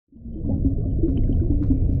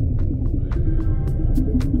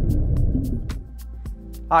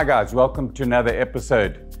Hi guys, welcome to another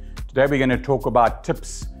episode. Today we're going to talk about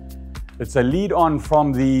tips. It's a lead on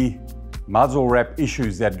from the muzzle wrap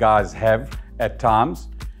issues that guys have at times.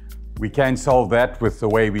 We can solve that with the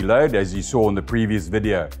way we load, as you saw in the previous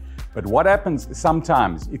video. But what happens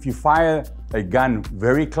sometimes if you fire a gun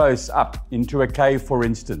very close up into a cave, for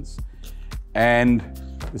instance, and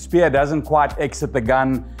the spear doesn't quite exit the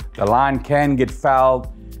gun, the line can get fouled.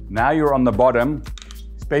 Now you're on the bottom,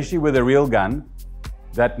 especially with a real gun,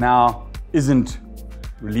 that now isn't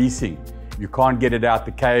releasing. You can't get it out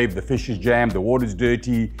the cave, the fish is jammed, the water's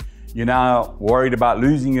dirty, you're now worried about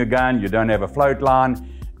losing your gun, you don't have a float line,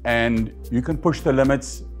 and you can push the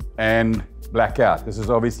limits and black out. This is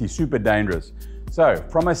obviously super dangerous. So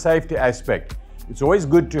from a safety aspect, it's always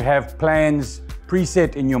good to have plans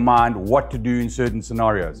preset in your mind what to do in certain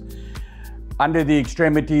scenarios. Under the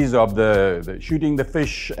extremities of the shooting the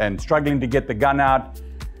fish and struggling to get the gun out,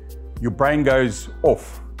 your brain goes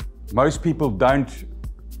off. Most people don't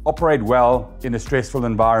operate well in a stressful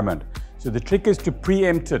environment. So the trick is to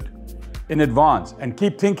preempt it in advance and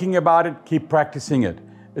keep thinking about it, keep practicing it.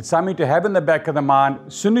 It's something to have in the back of the mind.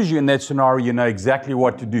 As soon as you're in that scenario, you know exactly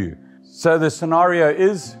what to do. So the scenario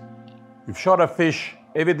is, you've shot a fish,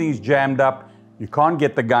 everything's jammed up, you can't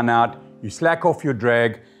get the gun out, you slack off your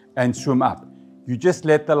drag and swim up. You just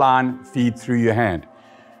let the line feed through your hand.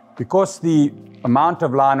 Because the amount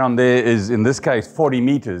of line on there is, in this case, 40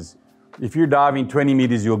 meters, if you're diving 20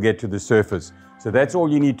 meters, you'll get to the surface. So that's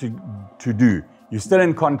all you need to do. You're still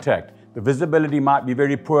in contact. The visibility might be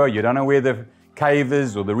very poor. You don't know where the cave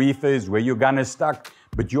is or the reef is, where your gun is stuck,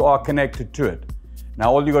 but you are connected to it.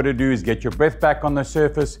 Now all you got to do is get your breath back on the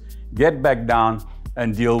surface, get back down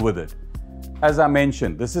and deal with it. As I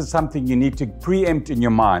mentioned, this is something you need to preempt in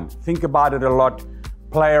your mind. Think about it a lot,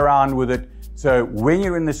 play around with it. So when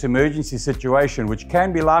you're in this emergency situation, which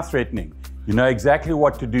can be life-threatening, you know exactly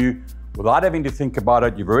what to do without having to think about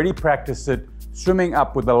it. You've already practiced it, swimming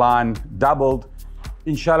up with the line doubled.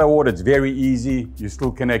 In shallow water, it's very easy, you're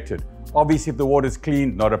still connected. Obviously, if the water's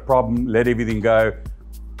clean, not a problem, let everything go.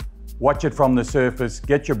 Watch it from the surface,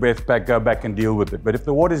 get your breath back, go back and deal with it. But if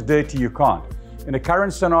the water's dirty, you can't. In a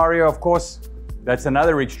current scenario, of course, that's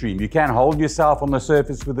another extreme. You can hold yourself on the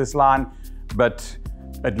surface with this line, but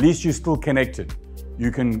at least you're still connected.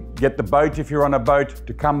 You can get the boat, if you're on a boat,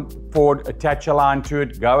 to come forward, attach a line to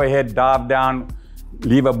it, go ahead, dive down,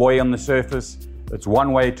 leave a buoy on the surface. It's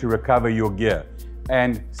one way to recover your gear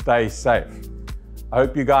and stay safe. I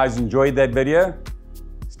hope you guys enjoyed that video.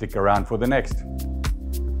 Stick around for the next.